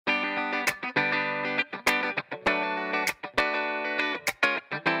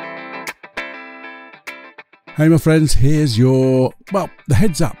Hey my friends, here's the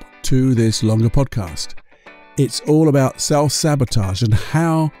heads up to this longer podcast. It's all about self-sabotage and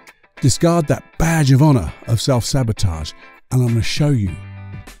how discard that badge of honour of self-sabotage, and I'm going to show you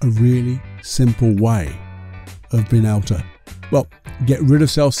a really simple way of being able to, get rid of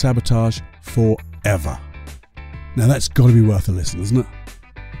self-sabotage forever. Now that's got to be worth a listen, isn't it?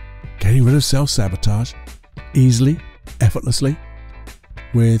 Getting rid of self-sabotage easily, effortlessly,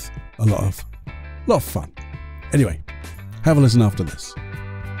 with a lot of fun. Anyway, have a listen after this.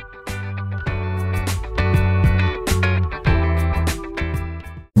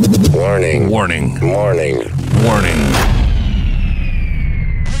 Warning. Warning. Warning. Warning.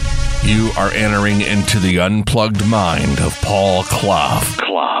 You are entering into the unplugged mind of Paul Clough.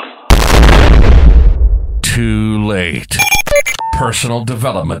 Too late. Personal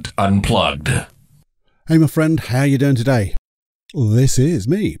Development Unplugged. Hey my friend, how you doing today? This is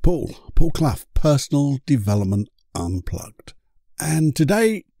me, Paul Clough, Personal Development Unplugged. And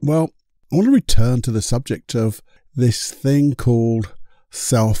today, I want to return to the subject of this thing called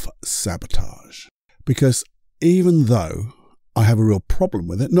self-sabotage. Because even though I have a real problem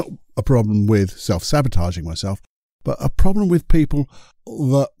with it, not a problem with self-sabotaging myself, but a problem with people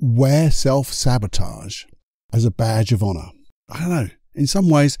that wear self-sabotage as a badge of honour. I don't know. In some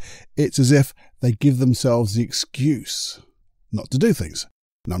ways, it's as if they give themselves the excuse not to do things.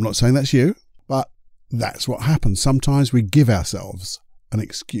 Now, I'm not saying that's you, but that's what happens. Sometimes we give ourselves an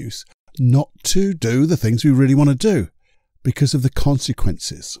excuse not to do the things we really want to do because of the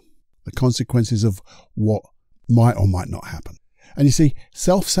consequences of what might or might not happen. And you see,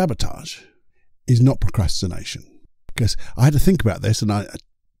 self-sabotage is not procrastination. Because I had to think about this,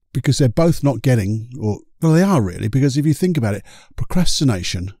 because they're both not getting, they are really, because if you think about it,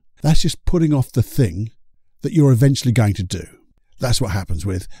 procrastination, that's just putting off the thing that you're eventually going to do. That's what happens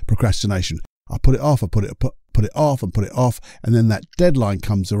with procrastination. I put it off, put it off, and then that deadline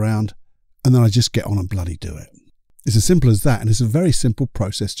comes around, and then I just get on and bloody do it. It's as simple as that, and it's a very simple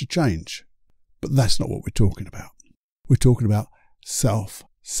process to change. But that's not what we're talking about. We're talking about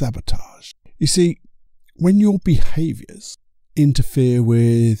self-sabotage. You see, when your behaviours interfere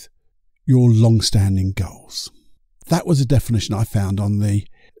with your long-standing goals. That was a definition I found on the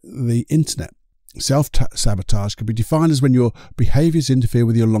internet. Self-sabotage can be defined as when your behaviours interfere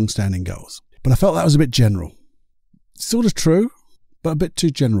with your long-standing goals. But I felt that was a bit general. Sort of true, but a bit too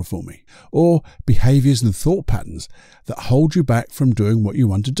general for me. Or behaviours and thought patterns that hold you back from doing what you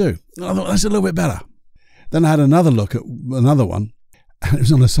want to do. I thought that's a little bit better. Then I had another look at another one, and it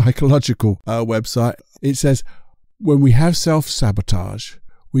was on a psychological website. It says, when we have self-sabotage,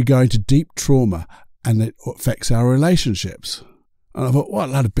 we go into deep trauma and it affects our relationships. And I thought, what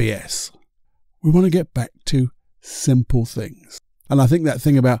a lot of BS. We want to get back to simple things. And I think that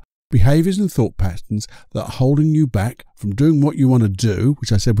thing about behaviours and thought patterns that are holding you back from doing what you want to do,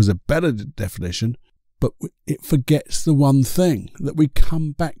 which I said was a better definition, but it forgets the one thing that we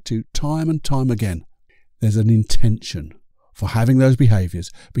come back to time and time again. There's an intention for having those behaviours,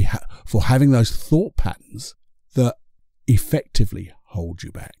 for having those thought patterns that effectively hold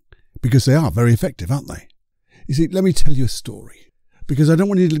you back. Because they are very effective, aren't they? You see, let me tell you a story. Because I don't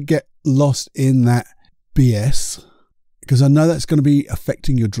want you to get lost in that BS, because I know that's going to be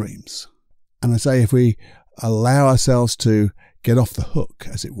affecting your dreams. And I say if we allow ourselves to get off the hook,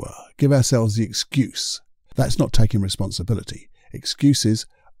 as it were, give ourselves the excuse, that's not taking responsibility. Excuses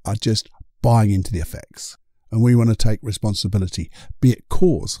are just buying into the effects. And we want to take responsibility, be it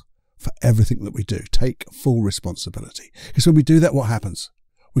cause for everything that we do. Take full responsibility. Because when we do that, what happens?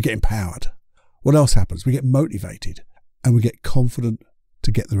 We get empowered. What else happens? We get motivated and we get confident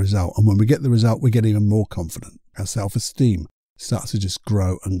to get the result. And when we get the result, we get even more confident. Our self-esteem starts to just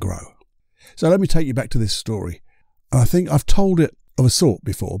grow and grow. So let me take you back to this story. I think I've told it of a sort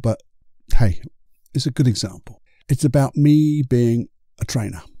before, but hey, it's a good example. It's about me being a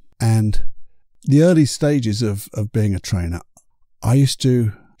trainer. And the early stages of being a trainer, I used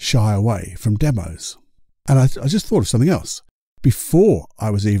to shy away from demos. And I just thought of something else. Before I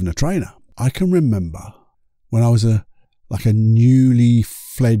was even a trainer, I can remember when I was a newly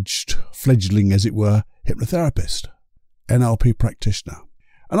fledgling, as it were, hypnotherapist, NLP practitioner.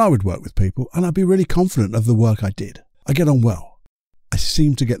 And I would work with people and I'd be really confident of the work I did. I get on well. I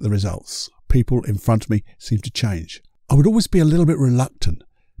seem to get the results. People in front of me seem to change. I would always be a little bit reluctant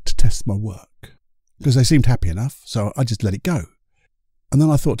to test my work because they seemed happy enough, so I just let it go. And then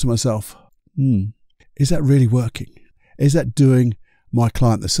I thought to myself, is that really working? Is that doing my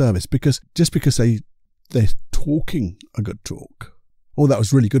client the service? Because just because they're talking a good talk. Oh, that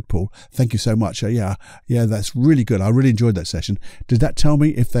was really good, Paul. Thank you so much. Yeah, that's really good. I really enjoyed that session. Did that tell me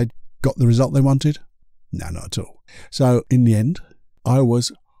if they'd got the result they wanted? No, not at all. So in the end, I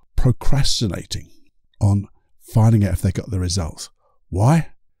was procrastinating on finding out if they got the results.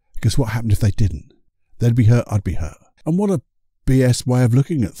 Why? Because what happened if they didn't? They'd be hurt, I'd be hurt. And what a BS way of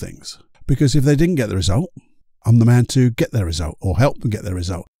looking at things. Because if they didn't get the result, I'm the man to get their result or help them get their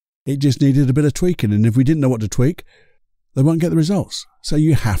result. It just needed a bit of tweaking. And if we didn't know what to tweak, they won't get the results. So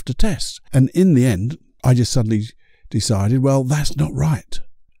you have to test. And in the end, I just suddenly decided, well, that's not right.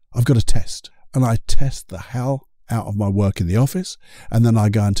 I've got to test. And I test the hell out of my work in the office. And then I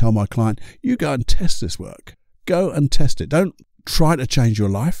go and tell my client, you go and test this work. Go and test it. Don't try to change your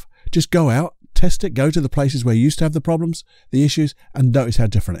life. Just go out, test it, go to the places where you used to have the problems, the issues, and notice how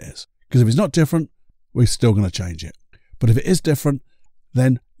different it is. Because if it's not different, we're still going to change it. But if it is different,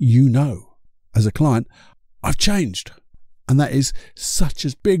 then you know, as a client, I've changed. And that is such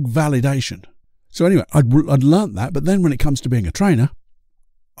a big validation. So anyway, I'd learnt that. But then when it comes to being a trainer,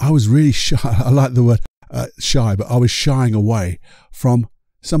 I was really shy. I like the word shy, but I was shying away from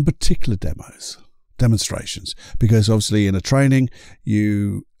some particular demonstrations. Because obviously in a training,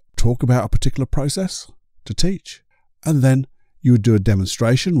 you talk about a particular process to teach. And then you would do a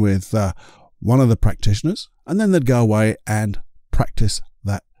demonstration with one of the practitioners. And then they'd go away and practice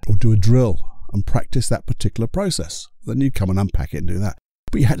that, or do a drill and practice that particular process. Then you'd come and unpack it and do that.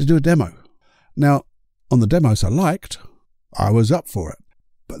 But you had to do a demo. Now, on the demos I liked, I was up for it.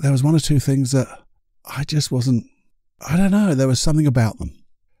 But there was one or two things that I just wasn't, I don't know, there was something about them.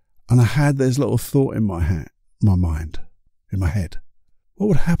 And I had this little thought in my mind, in my head. What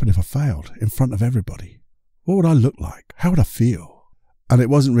would happen if I failed in front of everybody? What would I look like? How would I feel? And it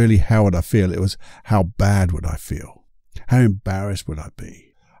wasn't really how would I feel, it was how bad would I feel? How embarrassed would I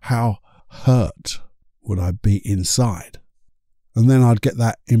be? How hurt would I be inside? And then I'd get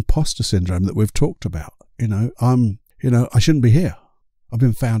that imposter syndrome that we've talked about. I shouldn't be here. I've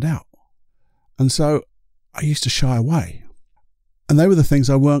been found out. And so I used to shy away. And they were the things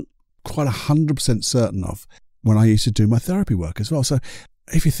I weren't quite 100% certain of when I used to do my therapy work as well. So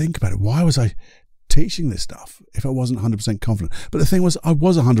if you think about it, why was I teaching this stuff if I wasn't 100% confident? But the thing was, I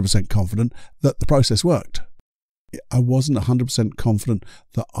was 100% confident that the process worked. I wasn't 100% confident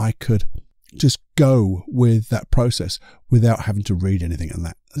that I could just go with that process without having to read anything on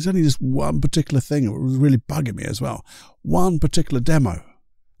that. There's only just one particular thing that was really bugging me as well. One particular demo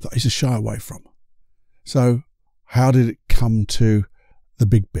that I used to shy away from. So how did it come to the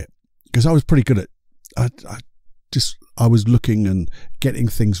big bit? Because I was pretty good at I was looking and getting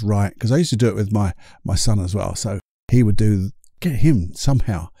things right, because I used to do it with my son as well. So he would get him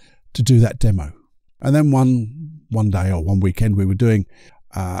somehow to do that demo. And then one day or one weekend we were doing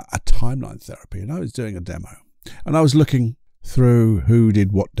a timeline therapy, and I was doing a demo, and I was looking through who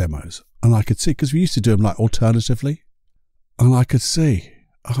did what demos, and I could see, because we used to do them like alternatively, and I could see,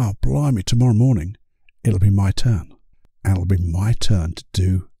 oh blimey, tomorrow morning it'll be my turn, and it'll be my turn to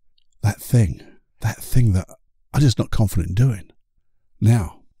do that thing that I'm just not confident in doing.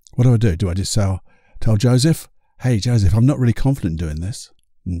 Now, what do? Do I just tell Joseph, hey Joseph, I'm not really confident in doing this?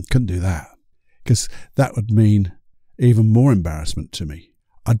 Couldn't do that, because that would mean even more embarrassment to me.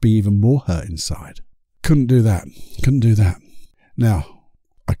 I'd be even more hurt inside. Couldn't do that. Now,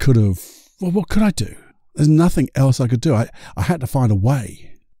 I could have, well, what could I do? There's nothing else I could do. I had to find a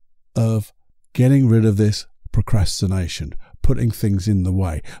way of getting rid of this procrastination, putting things in the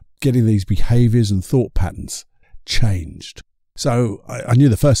way, getting these behaviors and thought patterns changed. So I knew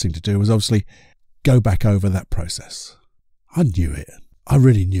the first thing to do was obviously go back over that process. I knew it. I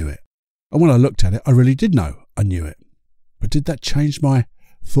really knew it. And when I looked at it, I really did know I knew it. But did that change my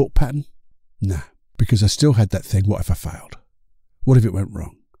thought pattern? Nah, because I still had that thing, what if I failed? What if it went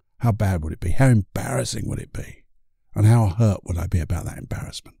wrong? How bad would it be? How embarrassing would it be? And how hurt would I be about that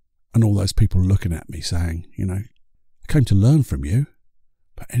embarrassment? And all those people looking at me saying, I came to learn from you.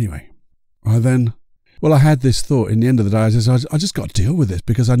 But anyway, I had this thought in the end of the day. I just got to deal with this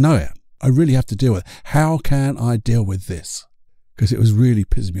because I know it. I really have to deal with it. How can I deal with this? Because it was really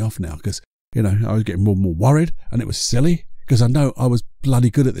pissing me off now, because I was getting more and more worried, and it was silly because I know I was bloody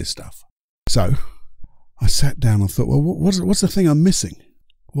good at this stuff. So I sat down and thought, well, what's the thing I'm missing?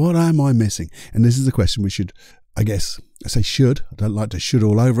 What am I missing? And this is the question we should, I guess, I say should. I don't like to should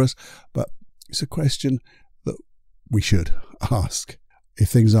all over us, but it's a question that we should ask if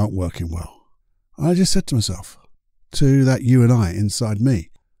things aren't working well. I just said to myself, to that you and I inside me,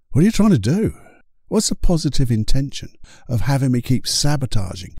 what are you trying to do? What's the positive intention of having me keep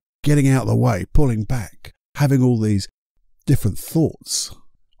sabotaging, getting out of the way, pulling back, having all these different thoughts?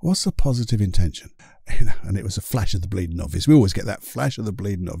 What's the positive intention? And it was a flash of the bleeding obvious. We always get that flash of the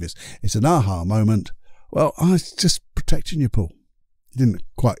bleeding obvious. It's an aha moment. Well, I was just protecting you, Paul. Didn't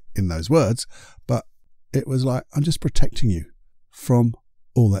quite in those words, but it was like, I'm just protecting you from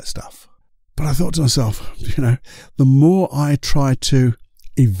all that stuff. But I thought to myself, the more I try to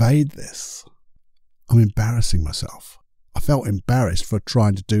evade this, I'm embarrassing myself. I felt embarrassed for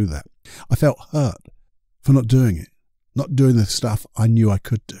trying to do that. I felt hurt for not doing it, not doing the stuff I knew I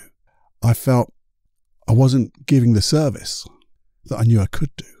could do. I felt I wasn't giving the service that I knew I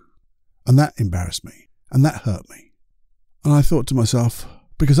could do. And that embarrassed me, and that hurt me. And I thought to myself,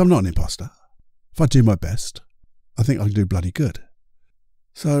 because I'm not an imposter, if I do my best, I think I can do bloody good.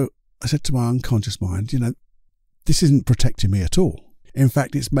 So I said to my unconscious mind, this isn't protecting me at all. In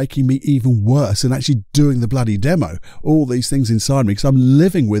fact, it's making me even worse than actually doing the bloody demo. All these things inside me, because I'm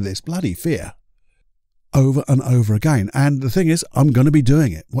living with this bloody fear over and over again. And the thing is, I'm going to be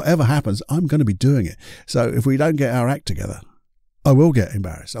doing it. Whatever happens, I'm going to be doing it. So if we don't get our act together, I will get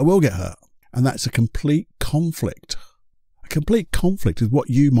embarrassed. I will get hurt. And that's a complete conflict. A complete conflict with what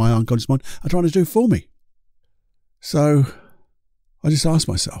you, my unconscious mind, are trying to do for me. So I just asked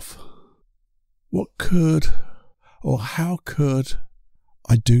myself, how could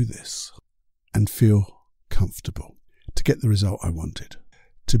I do this and feel comfortable to get the result I wanted,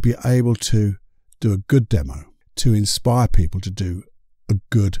 to be able to do a good demo, to inspire people to do a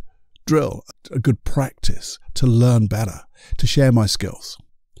good drill, a good practice, to learn better, to share my skills.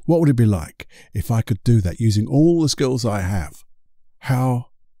 What would it be like if I could do that using all the skills I have? How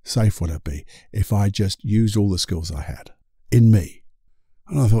safe would I be if I just used all the skills I had in me?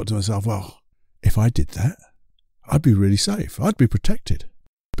 And I thought to myself, well, if I did that, I'd be really safe. I'd be protected.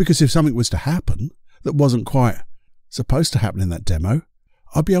 Because if something was to happen that wasn't quite supposed to happen in that demo,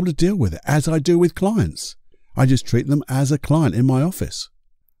 I'd be able to deal with it as I do with clients. I just treat them as a client in my office.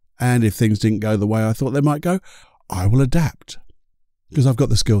 And if things didn't go the way I thought they might go, I will adapt because I've got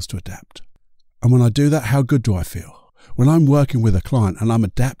the skills to adapt. And when I do that, how good do I feel? When I'm working with a client and I'm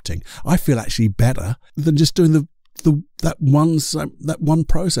adapting, I feel actually better than just doing that one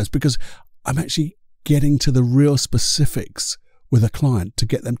process, because I'm actually getting to the real specifics with a client to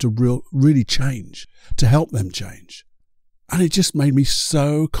get them to really change, to help them change. And it just made me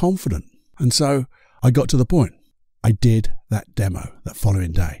so confident. And so I got to the point. I did that demo that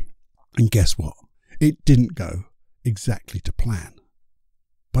following day. And guess what? It didn't go exactly to plan.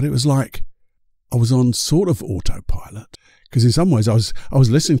 But it was like I was on sort of autopilot, because in some ways I was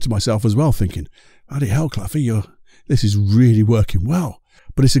listening to myself as well, thinking, bloody hell, Cluffy, this is really working well.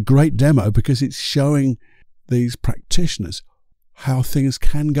 But it's a great demo because it's showing these practitioners how things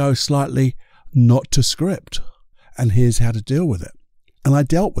can go slightly not to script. And here's how to deal with it. And I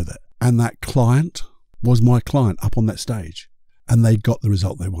dealt with it. And that client was my client up on that stage. And they got the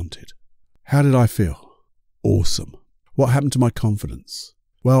result they wanted. How did I feel? Awesome. What happened to my confidence?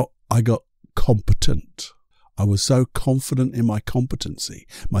 Well, I got competent. I was so confident in my competency,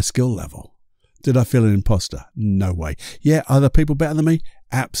 my skill level. Did I feel an imposter? No way. Yeah, are there people better than me?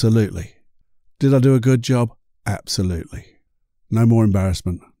 Absolutely. Did I do a good job? Absolutely. No more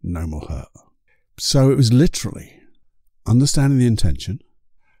embarrassment, no more hurt. So it was literally understanding the intention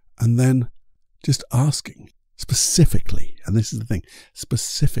and then just asking specifically, and this is the thing,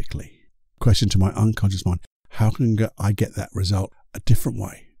 specifically, question to my unconscious mind, how can I get that result a different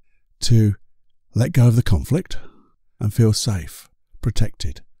way? To let go of the conflict and feel safe,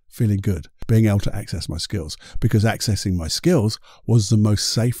 protected, feeling good, being able to access my skills, because accessing my skills was the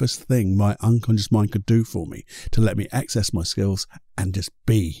most safest thing my unconscious mind could do for me, to let me access my skills and just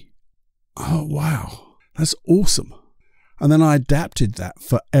be. Oh, wow, that's awesome. And then I adapted that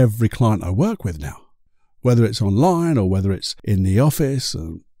for every client I work with now, whether it's online or whether it's in the office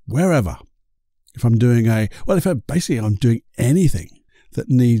and wherever. If I'm doing I'm doing anything that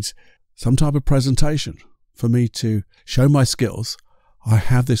needs some type of presentation for me to show my skills, I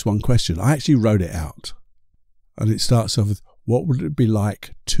have this one question. I actually wrote it out. And it starts off with, what would it be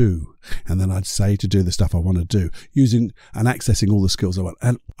like to? And then I'd say to do the stuff I want to do, using and accessing all the skills I want.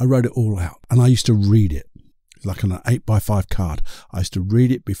 And I wrote it all out. And I used to read it, like on an 8x5 card. I used to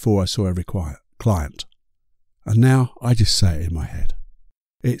read it before I saw every client. And now I just say it in my head.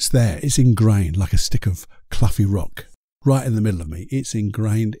 It's there. It's ingrained like a stick of cluffy rock right in the middle of me. It's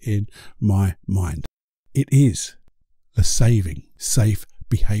ingrained in my mind. It is the saving, safe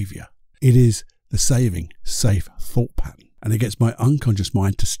behavior. It is the saving, safe thought pattern. And it gets my unconscious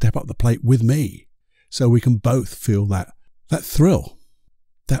mind to step up the plate with me so we can both feel that thrill,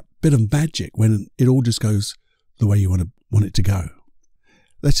 that bit of magic when it all just goes the way you want it to go.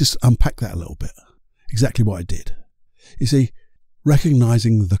 Let's just unpack that a little bit. Exactly what I did. You see,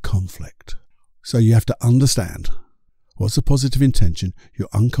 recognizing the conflict. So you have to understand what's the positive intention your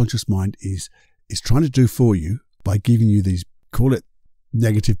unconscious mind is trying to do for you by giving you these, call it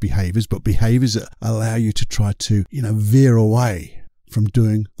negative behaviors, but behaviors that allow you to try to, veer away from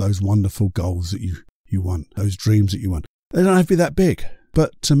doing those wonderful goals that you want, those dreams that you want. They don't have to be that big.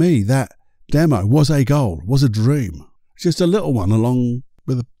 But to me, that demo was a goal, was a dream. Just a little one along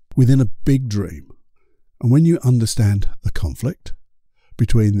within a big dream. And when you understand the conflict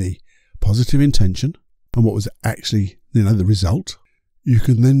between the positive intention and what was actually, the result, you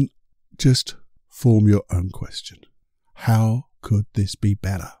can then just form your own question. How could this be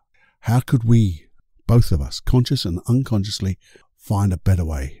better? How could we, both of us, conscious and unconsciously, find a better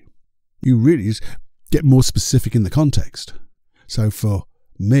way? You really just get more specific in the context. So for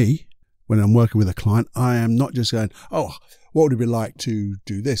me, when I'm working with a client, I am not just going, oh, what would it be like to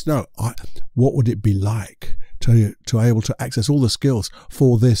do this? No, what would it be like to able to access all the skills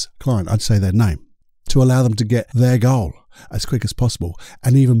for this client? I'd say their name, to allow them to get their goal as quick as possible,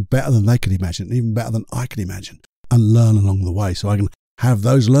 and even better than they could imagine, even better than I could imagine, and learn along the way so I can have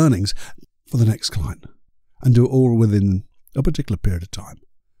those learnings for the next client and do it all within a particular period of time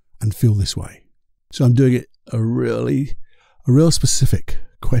and feel this way. So I'm doing it a real specific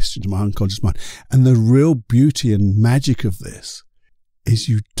question to my unconscious mind. And the real beauty and magic of this is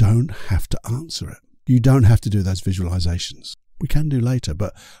you don't have to answer it. You don't have to do those visualizations. We can do later,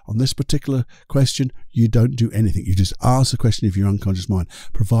 but on this particular question, you don't do anything. You just ask the question of your unconscious mind,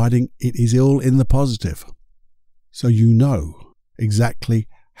 providing it is all in the positive. So you know exactly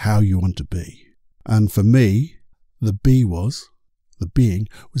how you want to be. And for me, the being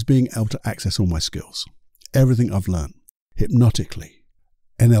was being able to access all my skills. Everything I've learned, hypnotically,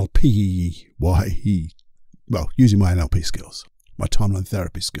 NLP, using my NLP skills, my timeline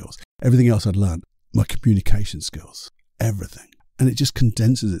therapy skills, everything else I'd learned, my communication skills, everything. And it just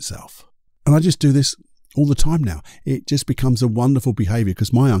condenses itself. And I just do this all the time now. It just becomes a wonderful behavior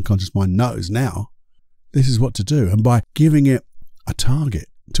because my unconscious mind knows now this is what to do. And by giving it a target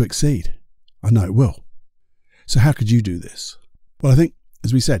to exceed, I know it will. So how could you do this? Well, I think,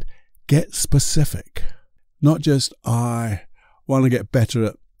 as we said, get specific. Not just, I want to get better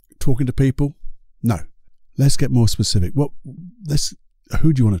at talking to people. No, let's get more specific.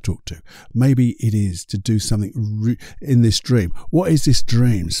 Who do you want to talk to? Maybe it is to do something in this dream. What is this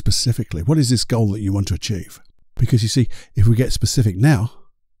dream specifically? What is this goal that you want to achieve? Because you see, if we get specific now,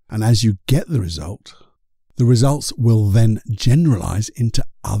 and as you get the results will then generalize into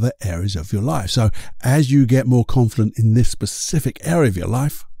other areas of your life. So as you get more confident in this specific area of your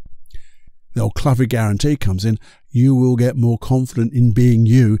life, the old Clovey guarantee comes in, you will get more confident in being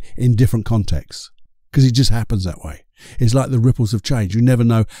you in different contexts. Because it just happens that way. It's like the ripples of change. You never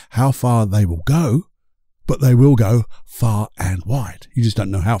know how far they will go, but they will go far and wide. You just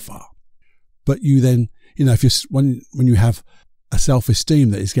don't know how far. But you then, when you have a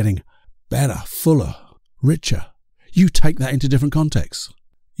self-esteem that is getting better, fuller, richer, you take that into different contexts.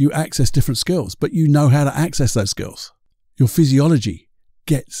 You access different skills, but you know how to access those skills. Your physiology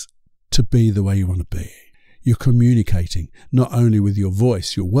gets to be the way you want to be. You're communicating not only with your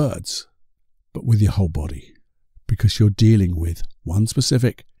voice, your words, but with your whole body, because you're dealing with one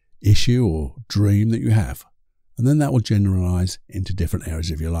specific issue or dream that you have. And then that will generalize into different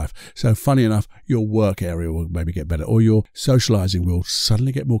areas of your life. So funny enough, your work area will maybe get better, or your socializing will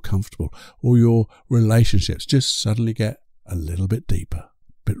suddenly get more comfortable, or your relationships just suddenly get a little bit deeper,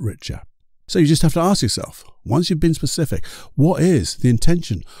 a bit richer. So you just have to ask yourself, once you've been specific, what is the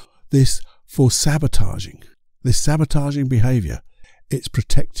intention for sabotaging? This sabotaging behavior, it's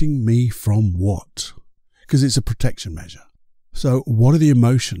protecting me from what? Because it's a protection measure. So what are the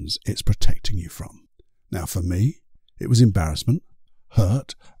emotions it's protecting you from? Now for me, it was embarrassment,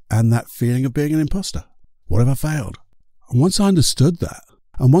 hurt, and that feeling of being an imposter. What if I failed? And once I understood that,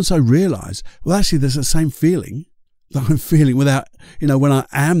 and once I realized, well, actually there's the same feeling that I'm feeling when I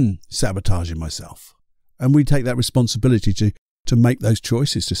am sabotaging myself. And we take that responsibility to make those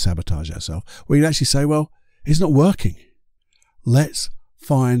choices to sabotage ourselves. We can actually say, well, it's not working. Let's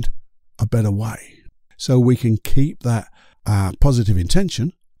find a better way. So we can keep that positive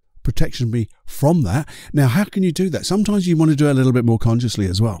intention, protection me from that. Now, how can you do that? Sometimes you want to do it a little bit more consciously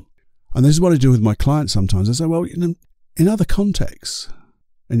as well. And this is what I do with my clients sometimes. I say, well, in other contexts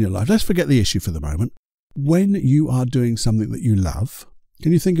in your life, let's forget the issue for the moment. When you are doing something that you love,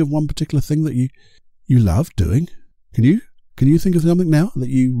 can you think of one particular thing that you love doing? Can you think of something now that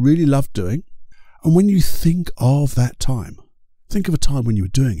you really love doing? And when you think of that time, think of a time when you were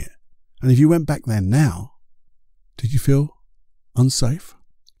doing it. And if you went back there now, did you feel unsafe?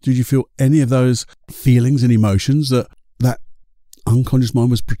 Did you feel any of those feelings and emotions that unconscious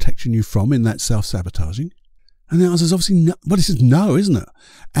mind was protecting you from in that self-sabotaging? And the answer is obviously no. Well, this is no, isn't it?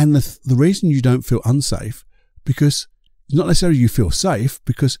 And the reason you don't feel unsafe, because It's not necessarily you feel safe,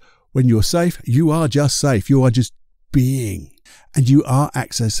 because when you're safe, you are just safe. You are just being, and you are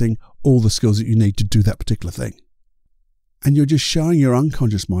accessing all the skills that you need to do that particular thing. And you're just showing your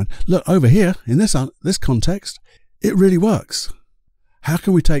unconscious mind, look, over here in this context, it really works. How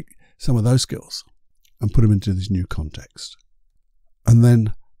can we take some of those skills and put them into this new context? And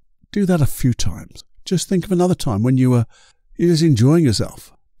then do that a few times. Just think of another time when you're just enjoying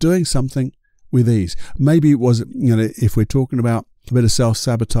yourself, doing something with ease. Maybe it was, if we're talking about a bit of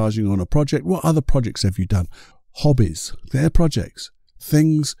self-sabotaging on a project, what other projects have you done? Hobbies, they're projects,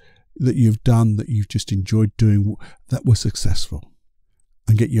 things that you've done that you've just enjoyed doing that were successful.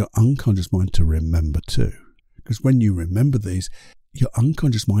 And get your unconscious mind to remember too. Because when you remember these, your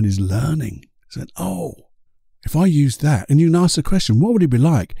unconscious mind is learning. Saying, oh, if I use that, and you can ask the question, what would it be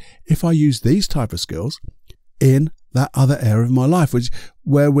like if I use these type of skills in that other area of my life,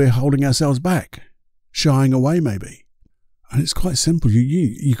 where we're holding ourselves back, shying away maybe? And it's quite simple.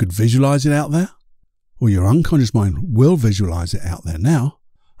 You could visualize it out there, or your unconscious mind will visualize it out there now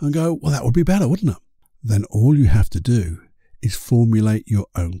and go, well, that would be better, wouldn't it? Then all you have to do is formulate your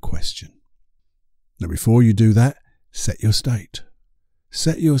own question. Now, before you do that, set your state.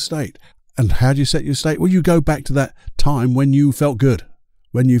 Set your state. And how do you set your state? Well, you go back to that time when you felt good,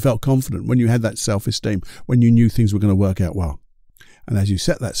 when you felt confident, when you had that self-esteem, when you knew things were going to work out well. And as you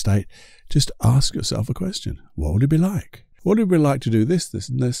set that state, just ask yourself a question. What would it be like? What would it be like to do this, this,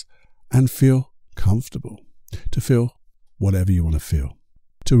 and this, and feel comfortable, to feel whatever you want to feel,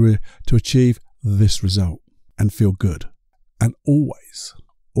 to achieve this result and feel good? And always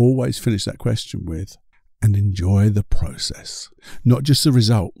finish that question with, and enjoy the process. Not just the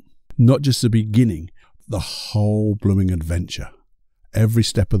result, not just the beginning, the whole blooming adventure, every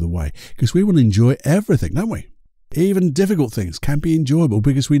step of the way. Because we want to enjoy everything, don't we? Even difficult things can be enjoyable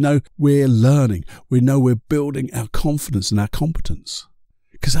because we know we're learning. We know we're building our confidence and our competence.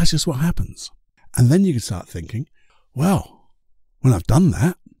 Because that's just what happens. And then you can start thinking, well, when I've done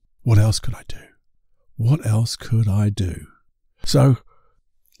that, what else could I do? What else could I do? So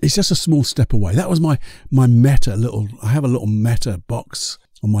it's just a small step away. That was my meta I have a little meta box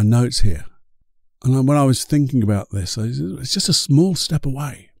on my notes here. And when I was thinking about this, it's just a small step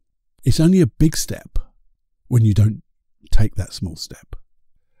away. It's only a big step when you don't take that small step.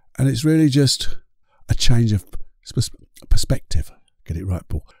 And it's really just a change of perspective. Get it right,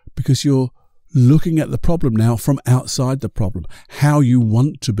 Paul? Because you're looking at the problem now from outside the problem, how you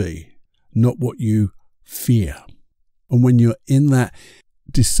want to be, not what you fear. And when you're in that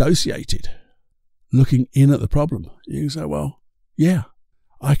dissociated, looking in at the problem, you can say, well, yeah,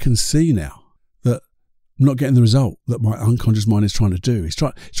 I can see now that I'm not getting the result that my unconscious mind is trying to do. It's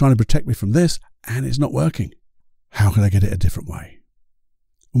trying to protect me from this, and it's not working. How can I get it a different way?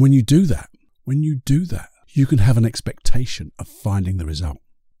 And when you do that, you can have an expectation of finding the result.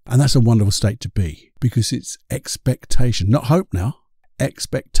 And that's a wonderful state to be, because it's expectation, not hope now,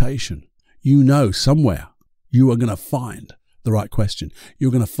 expectation. You know somewhere you are going to find the right question.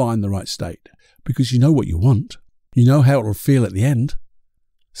 You're going to find the right state because you know what you want. You know how it will feel at the end.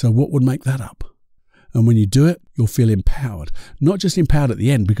 So what would make that up? And when you do it, you'll feel empowered. Not just empowered at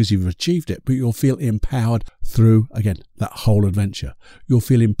the end because you've achieved it, but you'll feel empowered through, again, that whole adventure. You'll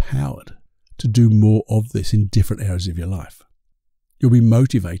feel empowered to do more of this in different areas of your life. You'll be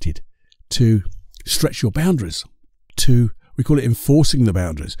motivated to stretch your boundaries, we call it enforcing the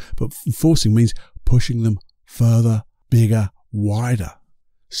boundaries, but enforcing means pushing them further, bigger, wider,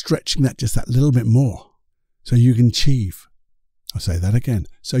 stretching that just that little bit more so you can achieve. I'll say that again.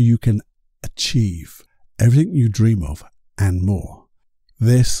 So you can achieve everything you dream of and more.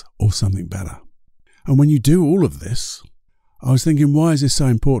 This or something better. And when you do all of this, I was thinking, why is this so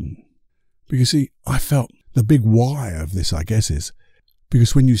important? Because see, I felt the big why of this, I guess, is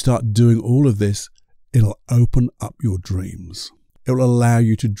because when you start doing all of this, it'll open up your dreams. It will allow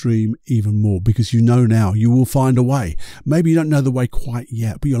you to dream even more because you know now you will find a way. Maybe you don't know the way quite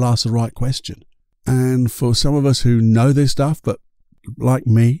yet, but you'll ask the right question. And for some of us who know this stuff, but like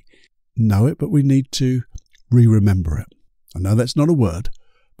me, know it, but we need to re-remember it. I know that's not a word,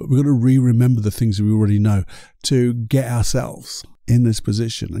 but we've got to re-remember the things that we already know to get ourselves in this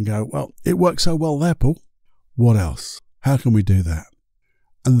position and go, well, it worked so well there, Paul. What else? How can we do that?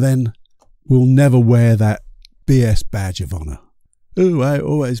 And then we'll never wear that BS badge of honor. Oh, I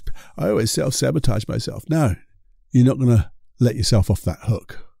always self-sabotage myself. No, you're not going to let yourself off that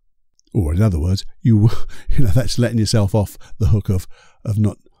hook. Or in other words, that's letting yourself off the hook of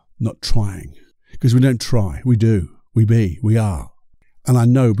not trying. Because we don't try. We do. We be. We are. And I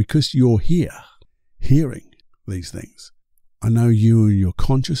know because you're here, hearing these things, I know you and your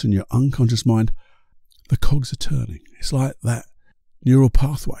conscious and your unconscious mind, the cogs are turning. It's like that neural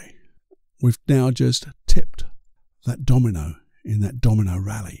pathway. We've now just tipped that domino in that domino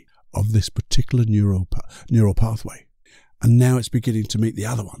rally of this particular neural pathway. And now it's beginning to meet the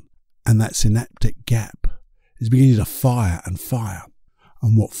other one. And that synaptic gap is beginning to fire and fire.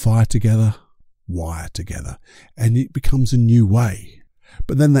 And what fire together, wire together. And it becomes a new way.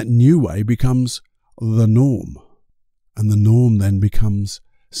 But then that new way becomes the norm. And the norm then becomes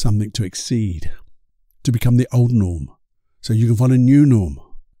something to exceed, to become the old norm. So you can find a new norm.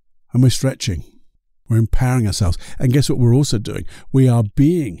 And we're stretching. We're empowering ourselves. And guess what we're also doing? We are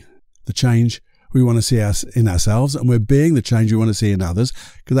being the change we want to see us in ourselves, and we're being the change we want to see in others,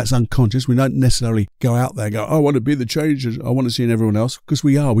 because that's unconscious. We don't necessarily go out there and go, I want to be the change I want to see in everyone else, because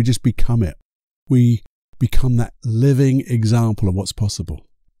we are. We just become it. We become that living example of what's possible.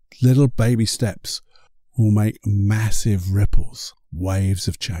 Little baby steps will make massive ripples, waves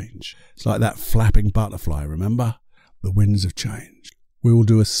of change. It's like that flapping butterfly, remember? The winds of change. We will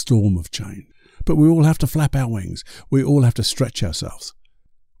do a storm of change. But we all have to flap our wings. We all have to stretch ourselves.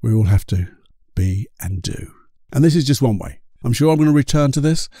 We all have to be and do. And this is just one way. I'm sure I'm going to return to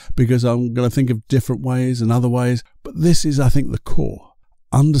this because I'm going to think of different ways and other ways. But this is, I think, the core.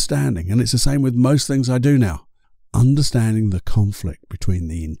 Understanding. And it's the same with most things I do now. Understanding the conflict between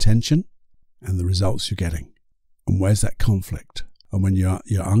the intention and the results you're getting. And where's that conflict? And when your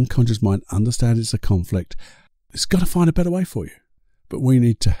unconscious mind understands it's a conflict, it's got to find a better way for you. But we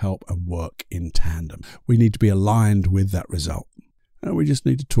need to help and work in tandem. We need to be aligned with that result. And we just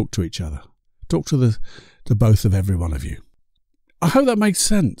need to talk to each other. Talk to both of every one of you. I hope that makes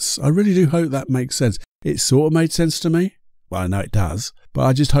sense. I really do hope that makes sense. It sort of made sense to me. Well, I know it does. But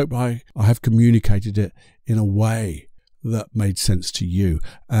I just hope I have communicated it in a way that made sense to you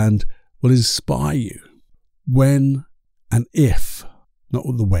and will inspire you when and if, not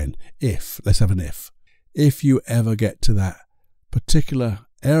the when, if, let's have an if you ever get to that particular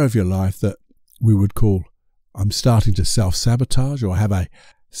area of your life that we would call, I'm starting to self-sabotage, or have a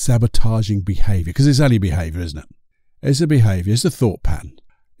sabotaging behavior, because it's only behavior, isn't it? It's a behavior, it's a thought pattern.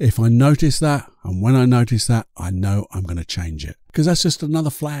 If I notice that, and when I notice that, I know I'm going to change it, because that's just another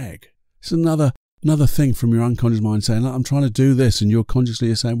flag. It's another thing from your unconscious mind saying, I'm trying to do this, and you're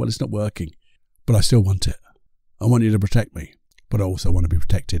consciously saying, well, it's not working, but I still want it. I want you to protect me, but I also want to be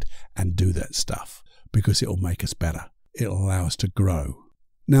protected and do that stuff, because it'll make us better. It'll allow us to grow.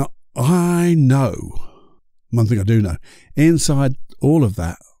 Now, I know, one thing I do know, inside all of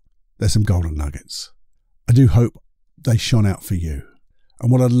that, there's some golden nuggets. I do hope they shone out for you.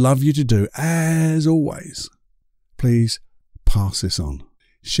 And what I'd love you to do, as always, please pass this on.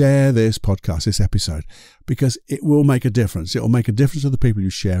 Share this podcast, this episode, because it will make a difference. It will make a difference to the people you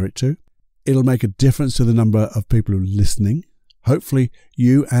share it to. It'll make a difference to the number of people who are listening. Hopefully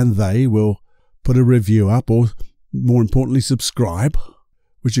you and they will put a review up, or more importantly, subscribe,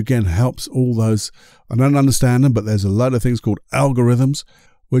 which again helps all those. I don't understand them, but there's a load of things called algorithms,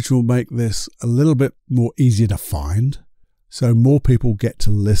 which will make this a little bit more easier to find. So more people get to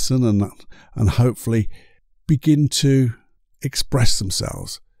listen and hopefully begin to express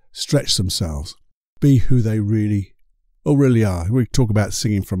themselves, stretch themselves, be who they really are. We talk about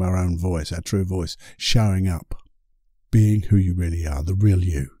singing from our own voice, our true voice, showing up, being who you really are, the real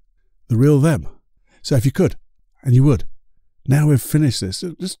you, the real them. So if you could, and you would, now we've finished this,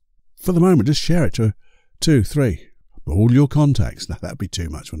 just for the moment, just share it to 2, 3, all your contacts. Now that'd be too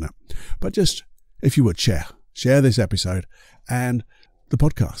much, wouldn't it? But just, if you would, share this episode and the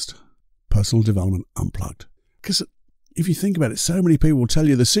podcast, Personal Development Unplugged. Because if you think about it, so many people will tell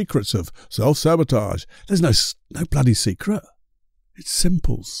you the secrets of self-sabotage. There's no bloody secret. It's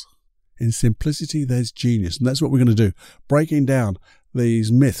simples. In simplicity, there's genius. And that's what we're going to do. Breaking down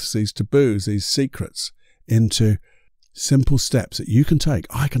these myths, these taboos, these secrets into simple steps that you can take,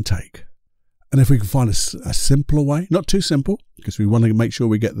 I can take. And if we can find a simpler way, not too simple, because we want to make sure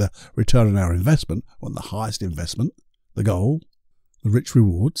we get the return on our investment, want the highest investment, the goal, the rich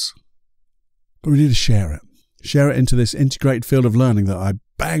rewards. But we need to share it. Share it into this integrated field of learning that I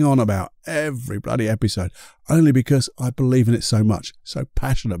bang on about every bloody episode, only because I believe in it so much, so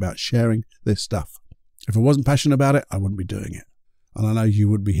passionate about sharing this stuff. If I wasn't passionate about it, I wouldn't be doing it. And I know you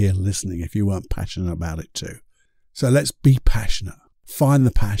would be here listening if you weren't passionate about it too. So let's be passionate. Find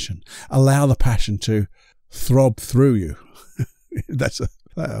the passion. Allow the passion to throb through you. That's a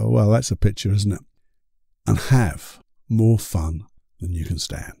picture, isn't it? And have more fun than you can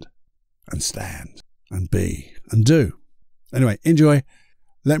stand. And be and do. Anyway, enjoy.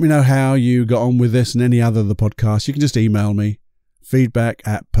 Let me know how you got on with this and any other of the podcasts. You can just email me,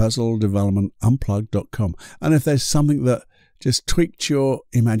 feedback@personaldevelopmentunplugged.com. And if there's something that just tweaked your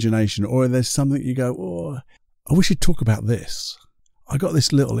imagination, or there's something you go, oh, I wish you'd talk about this. I got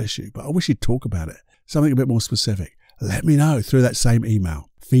this little issue, but I wish you'd talk about it. Something a bit more specific. Let me know through that same email,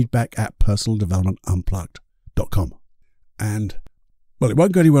 feedback@personaldevelopmentunplugged.com. And, well, it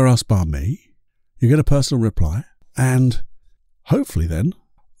won't go anywhere else bar me. You get a personal reply, and hopefully then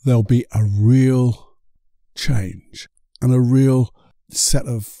there'll be a real change and a real set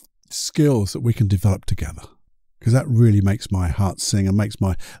of skills that we can develop together. Because that really makes my heart sing and makes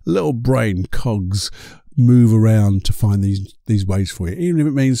my little brain cogs move around to find these ways for you. Even if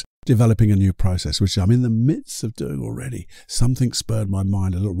it means developing a new process, which I'm in the midst of doing already. Something spurred my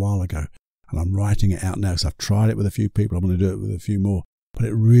mind a little while ago, and I'm writing it out now. So I've tried it with a few people. I'm going to do it with a few more. But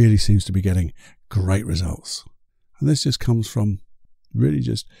it really seems to be getting great results. And this just comes from really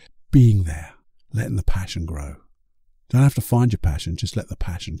just being there, letting the passion grow. Don't have to find your passion, just let the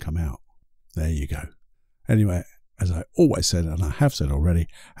passion come out. There you go. Anyway, as I always said, and I have said already,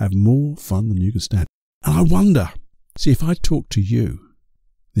 have more fun than you can stand. And I wonder, see, if I talk to you,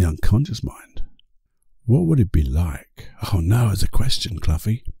 the unconscious mind, what would it be like? Oh no, it's a question,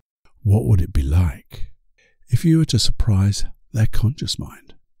 Cluffy. What would it be like if you were to surprise their conscious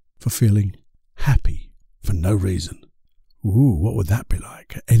mind for feeling happy for no reason? Ooh, what would that be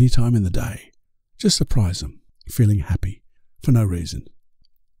like at any time in the day? Just surprise them, feeling happy for no reason.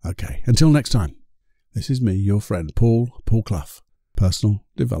 Okay, until next time, this is me, your friend, Paul Clough, Personal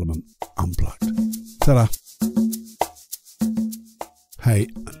Development Unplugged. Ta-da! Hey,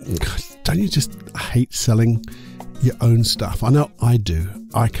 don't you just hate selling your own stuff? I know I do.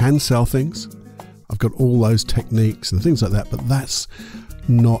 I can sell things. I've got all those techniques and things like that, but that's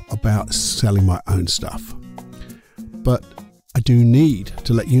not about selling my own stuff. But I do need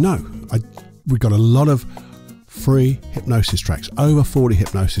to let you know, we've got a lot of free hypnosis tracks, over 40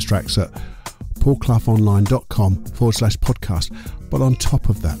 hypnosis tracks at paulcloughonline.com/podcast. But on top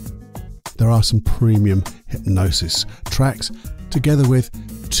of that, there are some premium hypnosis tracks together with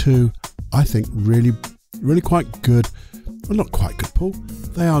two, I think, really quite good, well, not quite good, Paul.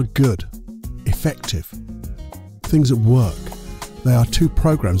 They are good, effective, things that work. They are two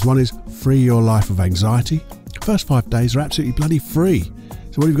programs. One is Free Your Life of Anxiety. First 5 days are absolutely bloody free.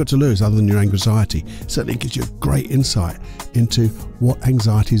 So what have you got to lose other than your anxiety? Certainly gives you a great insight into what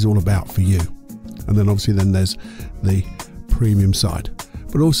anxiety is all about for you. And then obviously then there's the premium side.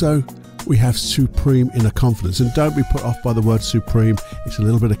 But also we have Supreme Inner Confidence. And don't be put off by the word supreme. It's a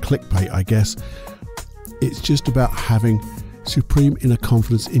little bit of clickbait, I guess. It's just about having supreme inner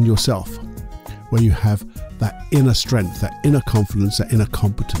confidence in yourself, where you have that inner strength, that inner confidence, that inner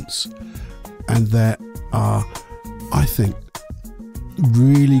competence. And there are, I think,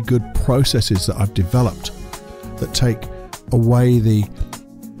 really good processes that I've developed that take away the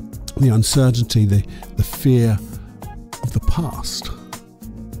uncertainty, the fear of the past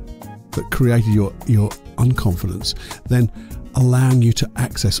that created your unconfidence, then allowing you to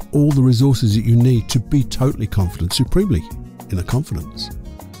access all the resources that you need to be totally confident, supremely inner confidence.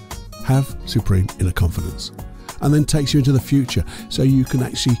 Have supreme inner confidence. And then takes you into the future, so you can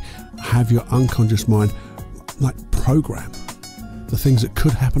actually have your unconscious mind like program the things that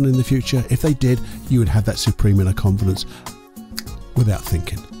could happen in the future. If they did, you would have that supreme inner confidence without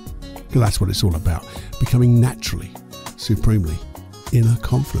thinking. Because that's what it's all about. Becoming naturally, supremely inner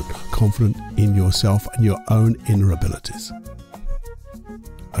confident in yourself and your own inner abilities.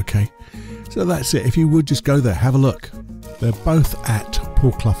 Okay, so that's it. If you would just go there, have a look. They're both at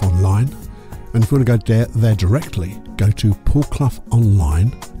Paul Clough Online. And if you want to go there directly, go to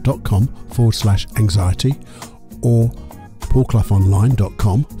paulcloughonline.com/anxiety or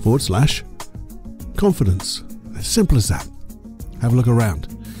paulcloughonline.com/confidence. As simple as that. Have a look around.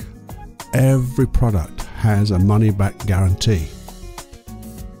 Every product has a money-back guarantee.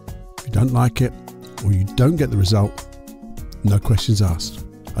 If you don't like it or you don't get the result, no questions asked.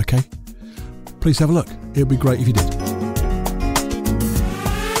 Okay? Please have a look. It would be great if you did.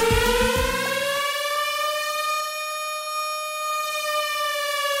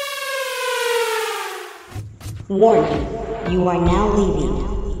 Warning, you are now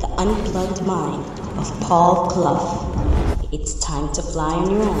leaving the unplugged mind of Paul Clough. It's time to fly on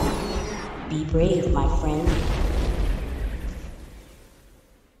your own. Be brave, my friend.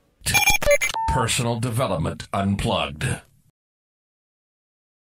 Personal Development Unplugged.